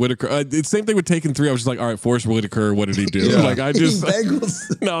Forrest Whitaker. Same thing with Taken 3. I was just like, all right, Forrest Whitaker, what did he do? Yeah. Like I just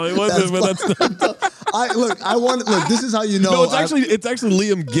bagels. No, it wasn't. Look. This is how you know. No, it's actually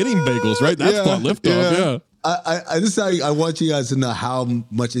Liam getting bagels, right? That's plot liftoff. Yeah. This is how I want you guys to know how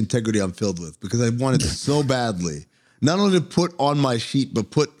much integrity I'm filled with because I wanted so badly, not only to put on my sheet,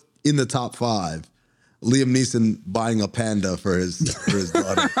 but put in the top 5. Liam Neeson buying a panda for his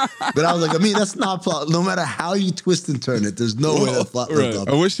daughter. But I was like, that's not plot. No matter how you twist and turn it, there's no way that's plot. Right.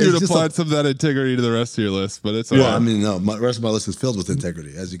 I wish you would applied some of that integrity to the rest of your list, but it's all right. No, the rest of my list is filled with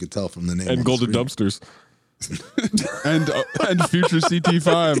integrity, as you can tell from the name. And Golden Dumpsters. and future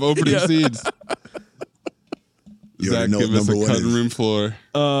CT5 opening seeds. You Zach, give us a cutting room floor.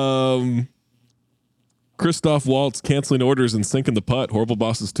 Christoph Waltz canceling orders and sinking the putt. Horrible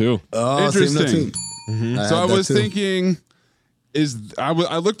Bosses 2. Oh, interesting. So I was thinking. thinking,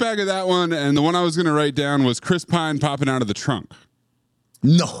 I looked back at that one, and the one I was going to write down was Chris Pine popping out of the trunk.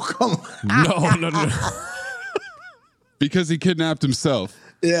 No, come on. No. Because he kidnapped himself.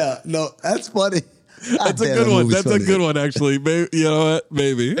 Yeah, no, that's funny. That's a good one. That's a good one, actually. Maybe, you know what?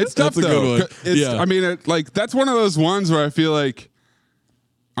 Maybe it's tough. That's a good one. Yeah, I mean, that's one of those ones where I feel like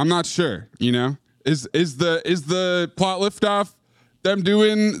I'm not sure. You know, is the plot Liftoff them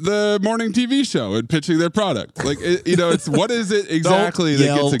doing the morning TV show and pitching their product? Like, it's what is it exactly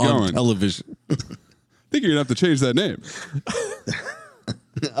that gets it going? On television. I think you're gonna have to change that name.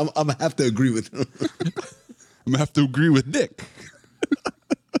 I'm gonna have to agree with him. I'm gonna have to agree with Nick.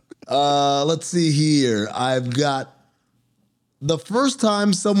 Let's see here. I've got the first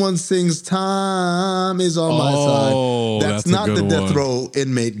time someone sings "Time Is on My Side." That's not the death row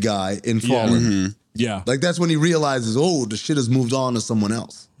inmate guy in Fallen. Yeah, like that's when he realizes, oh, the shit has moved on to someone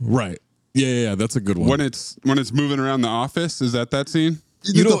else. Right. Yeah. That's a good one. When it's moving around the office, is that scene?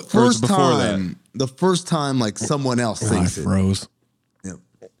 You know, the first time, like someone else sings it. Froze.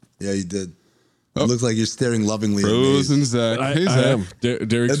 Yeah, you did. It looks like you're staring lovingly Rose at and Zach. I am.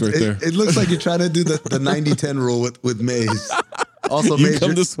 Derek's right there. It looks like you're trying to do the 90-10 rule with Maze. Also, You Maze,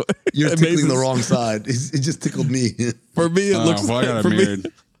 come this way. you're And tickling Maze the is- wrong side. It just tickled me. For me, it looks well, I got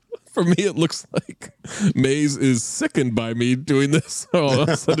like for me, it looks like Maze is sickened by me doing this. So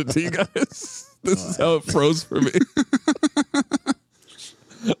I'll send it to you guys. This is how it froze for me.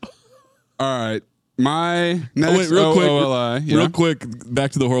 All right. My next real quick,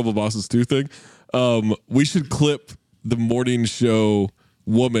 back to the Horrible Bosses 2 thing. We should clip the morning show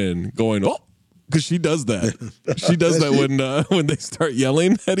woman going, oh, because she does that. She does that when they start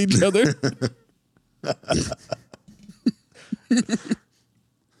yelling at each other.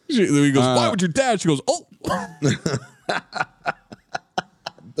 He goes, why would your dad? She goes, oh.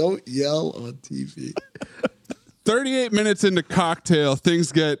 Don't yell on TV. 38 minutes into Cocktail,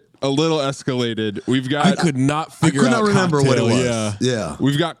 things get a little escalated. We've got. I could not figure out. Remember what it was. Yeah.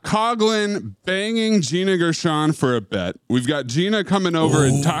 We've got Coughlin banging Gina Gershon for a bet. We've got Gina coming over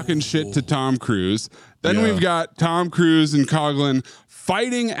and talking shit to Tom Cruise. Then we've got Tom Cruise and Coughlin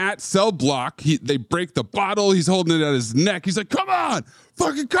fighting at cell block. They break the bottle. He's holding it at his neck. He's like, come on,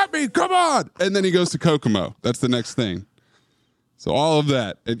 fucking cut me, come on. And then he goes to Kokomo. That's the next thing. So all of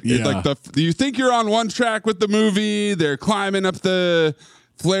that. You think you're on one track with the movie. They're climbing up the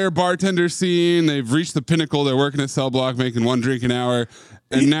Flair bartender scene. They've reached the pinnacle. They're working at cell block, making one drink an hour.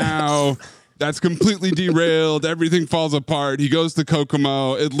 And now that's completely derailed. Everything falls apart. He goes to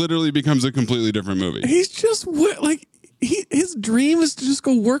Kokomo. It literally becomes a completely different movie. He's just like, his dream is to just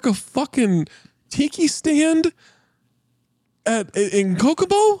go work a fucking tiki stand in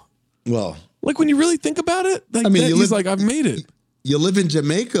Kokomo. Well, like when you really think about it, like, I mean, he's like, I've made it. You live in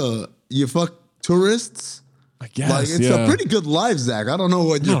Jamaica. You fuck tourists. I guess. Like, it's a pretty good life, Zach. I don't know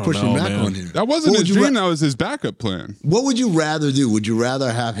what you're pushing back on here. That wasn't his dream. That was his backup plan. What would you rather do? Would you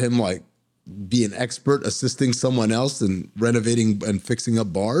rather have him like be an expert assisting someone else and renovating and fixing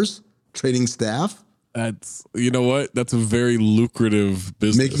up bars, trading staff? That's, you know what? That's a very lucrative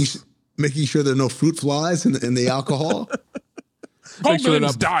business. Making sure there are no fruit flies in the alcohol.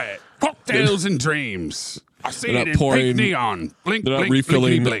 Coughlins diet, cocktails and dreams. I see it in pink neon. Blink, they're not blink,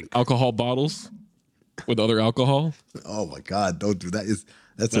 refilling blink. alcohol bottles with other alcohol. Oh my God! Don't do that.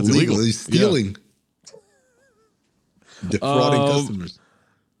 That's illegal. He's stealing, defrauding customers.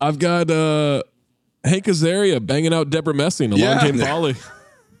 I've got Hank Azaria banging out Deborah Messing. Along came Polly.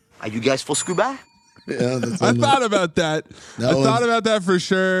 Are you guys for scuba? Yeah, I thought about that. Thought about that for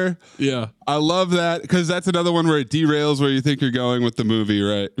sure. Yeah, I love that because that's another one where it derails where you think you're going with the movie,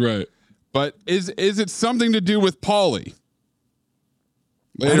 right? Right. But is it something to do with Paulie?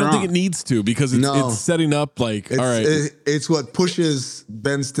 I don't think it needs to because it's setting up like, all right. It's what pushes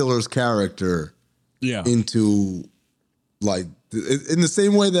Ben Stiller's character into like in the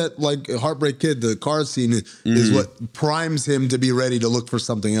same way that like Heartbreak Kid, the car scene is what primes him to be ready to look for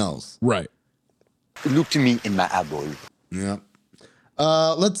something else. Right. Look to me in my eyeball. Yeah.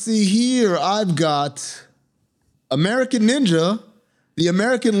 Let's see here. I've got American Ninja. The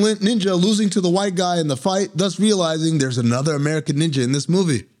American Ninja losing to the white guy in the fight, thus realizing there's another American Ninja in this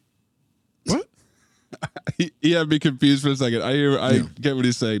movie. What? He had me confused for a second. I get what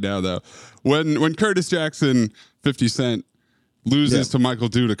he's saying now, though. When Curtis Jackson, 50 Cent, loses to Michael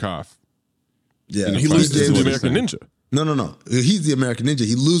Dudikoff. Yeah, he loses to the American Ninja. No. He's the American Ninja.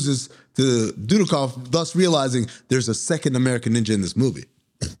 He loses to Dudikoff, thus realizing there's a second American Ninja in this movie.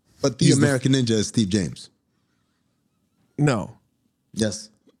 But the American Ninja is Steve James. No. Yes.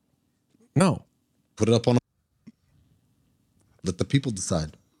 No. Put it up on. Let the people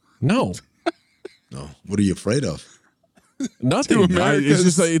decide. No. No. What are you afraid of? Nothing. It's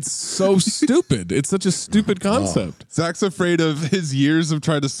just like, it's so stupid. It's such a stupid concept. Zach's afraid of his years of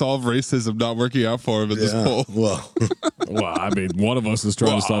trying to solve racism not working out for him at this poll. Well, I mean, one of us is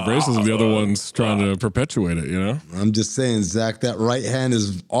trying to solve racism. The other one's trying to perpetuate it, you know? I'm just saying, Zach, that right hand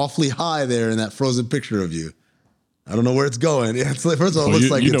is awfully high there in that frozen picture of you. I don't know where it's going. Yeah, it's like, first of all, it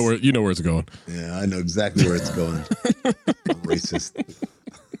looks like you know where it's going. Yeah, I know exactly where it's going. Racist.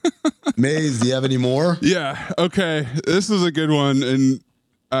 Maze, do you have any more? Yeah. Okay. This is a good one, and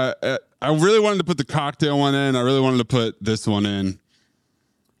I really wanted to put the cocktail one in. I really wanted to put this one in.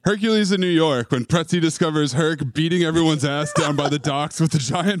 Hercules in New York, when Pretzi discovers Herc beating everyone's ass down by the docks with a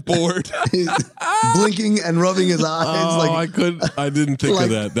giant board. Blinking and rubbing his eyes. I didn't think of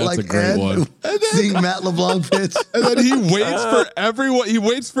that. That's a great one. Seeing Matt LeBlanc pitch. And then he waits for everyone. He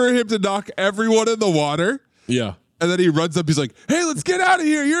waits for him to knock everyone in the water. Yeah. And then he runs up. He's like, "Hey, let's get out of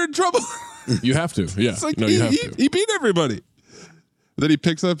here. You're in trouble." You have to. Yeah. It's like you have to. He beat everybody. Then he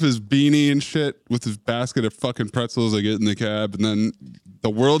picks up his beanie and shit with his basket of fucking pretzels. I get in the cab, and then the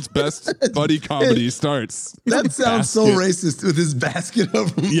world's best buddy comedy starts. That sounds so racist with his basket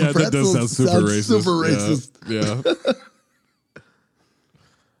of pretzels. Yeah, that does sound super racist. Super racist.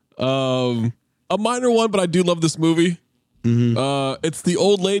 Yeah. A minor one, but I do love this movie. Mm-hmm. It's the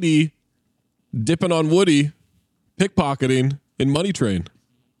old lady dipping on Woody, pickpocketing in Money Train.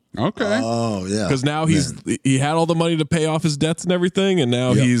 Okay. Oh yeah. Because now he had all the money to pay off his debts and everything, and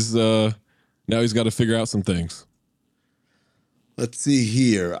now he's got to figure out some things. Let's see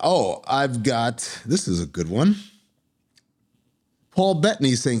here. Oh, this is a good one. Paul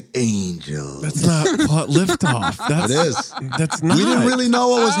Bettany saying "Angel." That's not Liftoff. It is. That's not. We didn't really know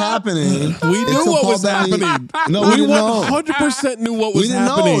what was happening. We knew what was happening. No, we didn't know. 100% knew what was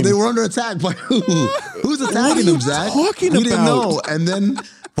happening. We didn't know. They were under attack by who? Who's attacking them, Zach? We didn't know. And then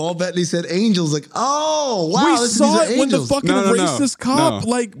Paul Bettany said "Angels." Like, oh wow, we saw it when the fucking racist cop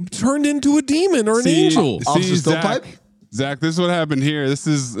turned into a demon or an angel. Officer Stovepipe? Zach, this is what happened here. This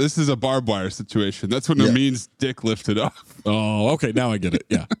is a barbed wire situation. That's when Amin's dick lifted off. Oh, okay. Now I get it.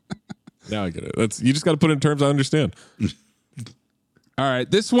 Yeah. Now I get it. You just got to put it in terms I understand. All right.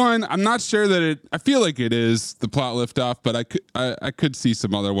 This one, I'm not sure that I feel like it is the plot liftoff, but I could see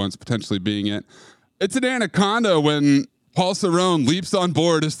some other ones potentially being it. It's an anaconda when Paul Cerrone leaps on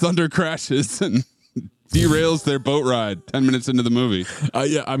board as thunder crashes and derails their boat ride 10 minutes into the movie.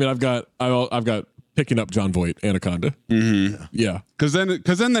 Yeah. I mean, I've got picking up John Voight, Anaconda. Mm-hmm. Yeah. Because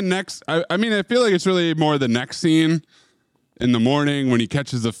then the next, I mean, I feel like it's really more the next scene in the morning when he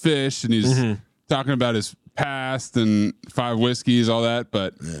catches a fish and he's talking about his past and 5 whiskeys, all that.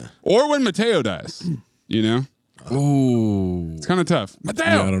 But or when Mateo dies, you know. Ooh, it's kind of tough. Mateo.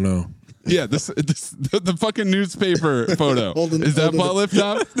 Yeah, I don't know. Yeah, the fucking newspaper photo. Is that plot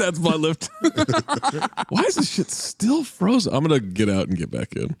liftoff? That's plot lift. Why is this shit still frozen? I'm gonna get out and get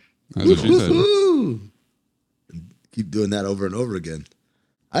back in. That's what she said. Keep doing that over and over again.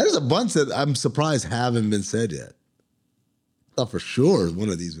 There's a bunch that I'm surprised haven't been said yet. I thought for sure one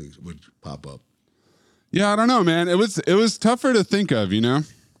of these would pop up. Yeah, I don't know, man. It was tougher to think of, you know?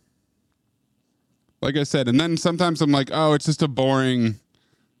 Like I said, and then sometimes I'm like, oh, it's just a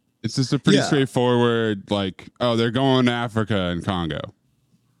pretty straightforward, like, oh, they're going to Africa and Congo.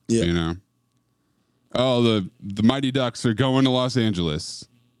 Yeah. You know? Oh, the Mighty Ducks are going to Los Angeles.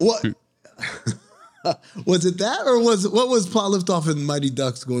 What? Was it that, or what was plot liftoff in Mighty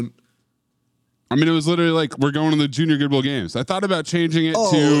Ducks going? I mean, it was literally like, we're going to the Junior Goodwill Games. I thought about changing it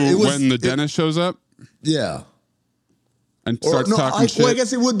to when the dentist shows up. Yeah. And starts talking shit. Well, I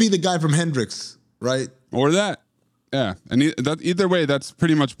guess it would be the guy from Hendrix, right? Or that. Yeah. And either way, that's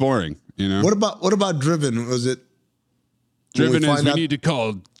pretty much boring, you know? What about Driven? Was it? Driven is we need to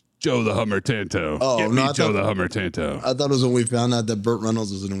call Joe the Hummer Tanto. Oh, Get me Joe the Hummer Tanto. I thought it was when we found out that Burt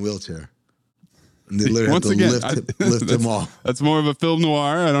Reynolds was in a wheelchair. And they literally had to lift him off. That's more of a film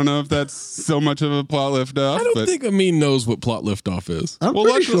noir. I don't know if that's so much of a plot liftoff. I don't think Amin knows what plot liftoff is. I'm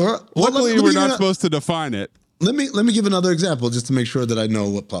pretty sure. Luckily, we're not supposed to define it. Let me give another example just to make sure that I know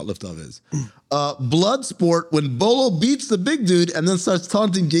what plot liftoff is. Bloodsport, when Bolo beats the big dude and then starts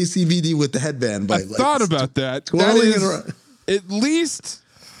taunting JCVD with the headband. I thought about that. That is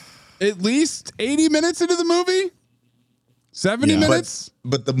at least 80 minutes into the movie? 70 minutes?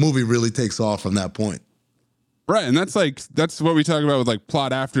 But the movie really takes off from that point. Right, and that's what we talk about with like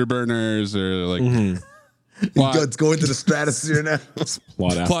plot afterburners or like It's going to the stratosphere now.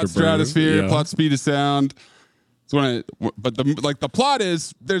 plot stratosphere, plot speed of sound. It's when the plot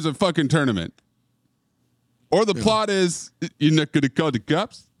is there's a fucking tournament. Or the plot is you're not gonna call the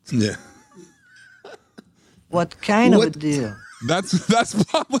cops. Yeah. What kind of a deal? That's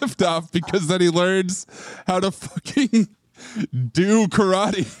plot liftoff because then he learns how to fucking do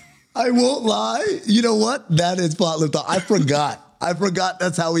karate. I won't lie. You know what? That is plot liftoff. I forgot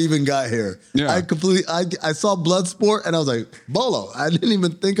that's how we even got here. Yeah. I saw Bloodsport and I was like, Bolo. I didn't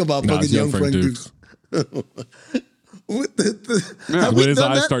even think about fucking young Frank Dukes. When his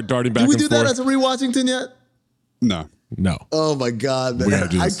eyes start darting back and forth. Did we do that as a rewatchington yet? No. Oh my God, man.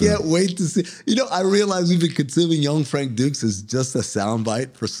 I can't wait to see. You know, I realize we've been consuming young Frank Dukes as just a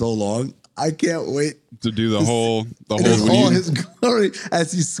soundbite for so long. I can't wait to do the whole all his glory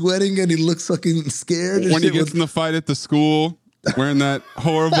as he's sweating and he looks fucking scared. When he gets in the fight at the school, wearing that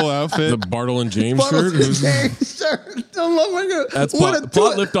horrible outfit, the Bartle and James shirt. Oh my God. That's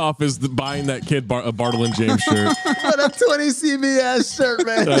plot liftoff is buying that kid a Bartle and James shirt. What a 20 CBS shirt,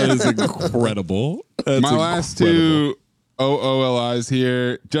 man. That is incredible. My last two OOLIs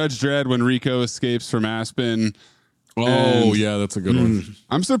here. Judge Dredd when Rico escapes from Aspen. Oh, yeah, that's a good one.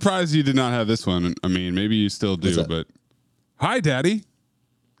 I'm surprised you did not have this one. I mean, maybe you still do, but hi, Daddy.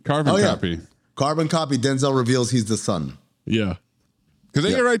 Carbon copy. Carbon copy. Denzel reveals he's the son. Yeah. Because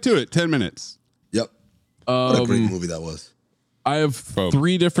they get right to it. 10 minutes. Yep. What a great movie that was. I have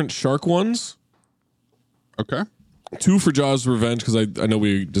 3 different shark ones. Okay. 2 for Jaws Revenge because I know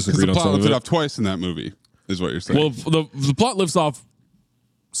we disagreed on some of it. The plot lifted off twice in that movie, is what you're saying. Well, the plot lifts off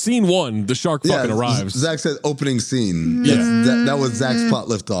scene 1. The shark fucking arrives. Zach said opening scene. Yeah, that was Zach's plot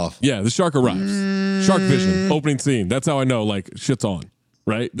liftoff. Yeah, the shark arrives. Shark vision. Opening scene. That's how I know like shit's on.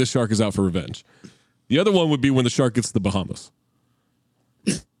 Right. This shark is out for revenge. The other one would be when the shark gets to the Bahamas.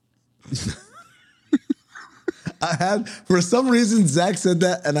 I had, for some reason, Zach said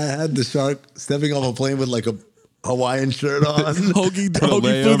that, and I had the shark stepping off a plane with like a Hawaiian shirt on. Hoagie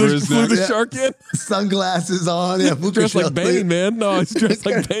flew the shark in. Sunglasses on. Yeah, dressed like Bane, man. No, he's dressed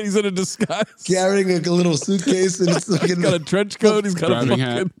like Bane. He's in a disguise. Carrying a little suitcase. And he's got a trench coat. He's got a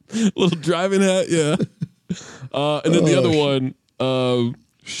fucking little driving hat. Yeah. And then the other one,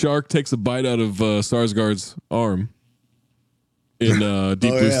 shark takes a bite out of Sarsgaard's arm in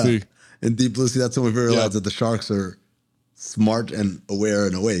Deep Blue Sea. In Deep Blue Sea, that's when we realized that the sharks are smart and aware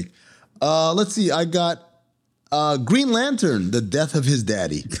and awake. Let's see. I got Green Lantern, the death of his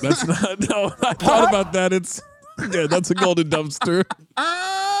daddy. That's not. No, I thought about that. That's a golden dumpster.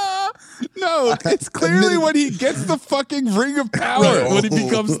 No, it's clearly when he gets the fucking ring of power. Right, when he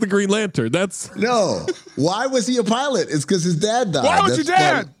becomes the Green Lantern. That's no. Why was he a pilot? It's because his dad died. Why was your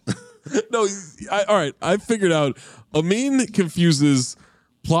dad? No. All right. I figured out. Amin confuses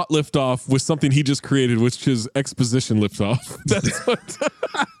plot liftoff with something he just created, which is exposition liftoff. That's what.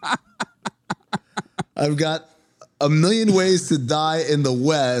 I've got A Million Ways to Die in the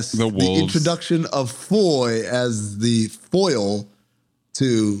West. The introduction of Foy as the foil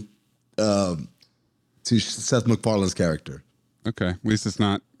to Seth MacFarlane's character. Okay, at least it's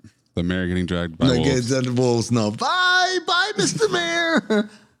not the mayor getting dragged by wolves. No, bye, Mr. Mayor.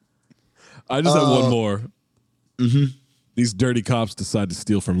 I just have one more. Mm-hmm. These dirty cops decide to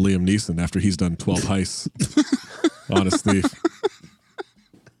steal from Liam Neeson after he's done 12 heists. Honest thief.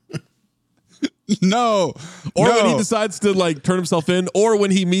 No. Or when he decides to like turn himself in, or when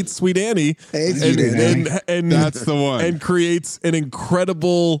he meets Sweet Annie and that's the one. And creates an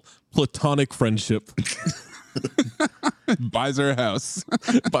incredible platonic friendship. Buys her a house.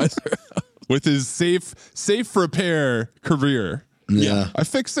 With his safe repair career. Yeah. I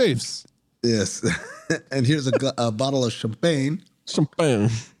fix safes. Yes. And here's a bottle of champagne. Champagne.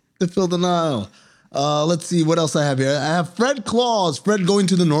 To fill the Nile. Let's see what else I have here. I have Fred Claus. Fred going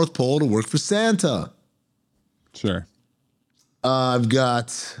to the North Pole to work for Santa. Sure. I've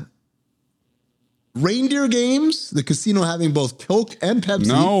got Reindeer Games, the casino having both Coke and Pepsi.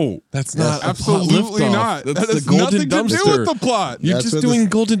 No, that's not absolutely not. That has nothing to do with the plot. You're just doing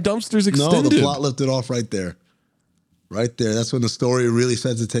Golden Dumpsters Extended. No, the plot lifted off right there. Right there. That's when the story really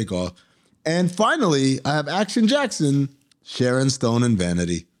starts to take off. And finally, I have Action Jackson, Sharon Stone, and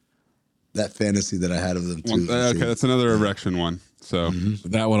Vanity. That fantasy that I had of them too. Okay, that's another erection one. So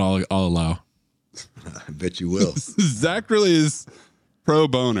that one I'll allow. I bet you will. Zach really is pro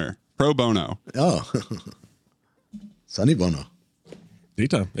bono. Oh, sunny bono.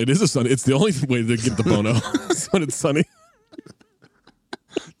 Daytime. It is a sunny. It's the only way to get the bono. When it's sunny.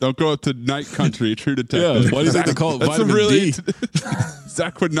 Don't go up to night country, True Detective. Yeah, why do you think they call it vitamin D?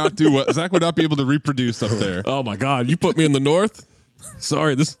 Zach would not do what. Zach would not be able to reproduce up there. Oh my God! You put me in the north.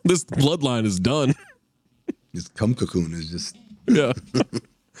 Sorry, this bloodline is done. This cum cocoon is just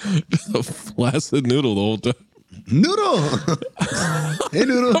just a flaccid noodle the whole time. Noodle. Hey,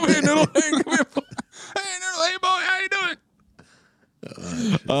 Noodle. Come here, Noodle. Hey, come here. Hey, Noodle. Hey, boy. How you doing?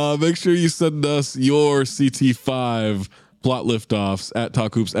 Make sure you send us your CT5 plot liftoffs at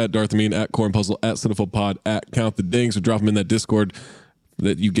Talk Hoops, at Darth Amin, at Corn Puzzle, at CINEPHOBE Pod, at Count the Dings, or drop them in that Discord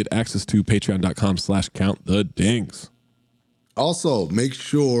that you get access to, patreon.com/countthedings. Also, make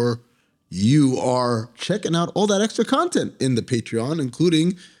sure you are checking out all that extra content in the Patreon,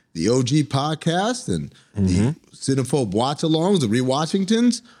 including the OG podcast and the CINEPHOBE watch-alongs, the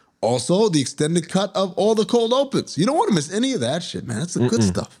rewatchingtons. Also, the extended cut of all the cold opens. You don't want to miss any of that shit, man. That's the good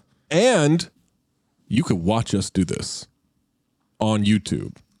stuff. And you could watch us do this on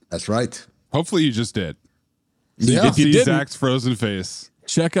YouTube. That's right. Hopefully you just did. Yeah. If you did, Zach's frozen face.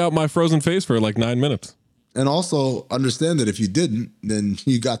 Check out my frozen face for like 9 minutes. And also understand that if you didn't, then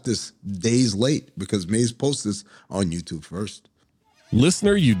you got this days late because Maze posts this on YouTube first.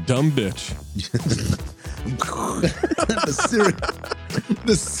 Listener, you dumb bitch.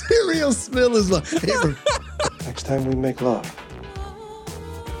 The cereal smell is my favorite. Next time we make love,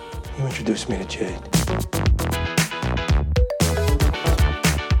 you introduce me to Jade.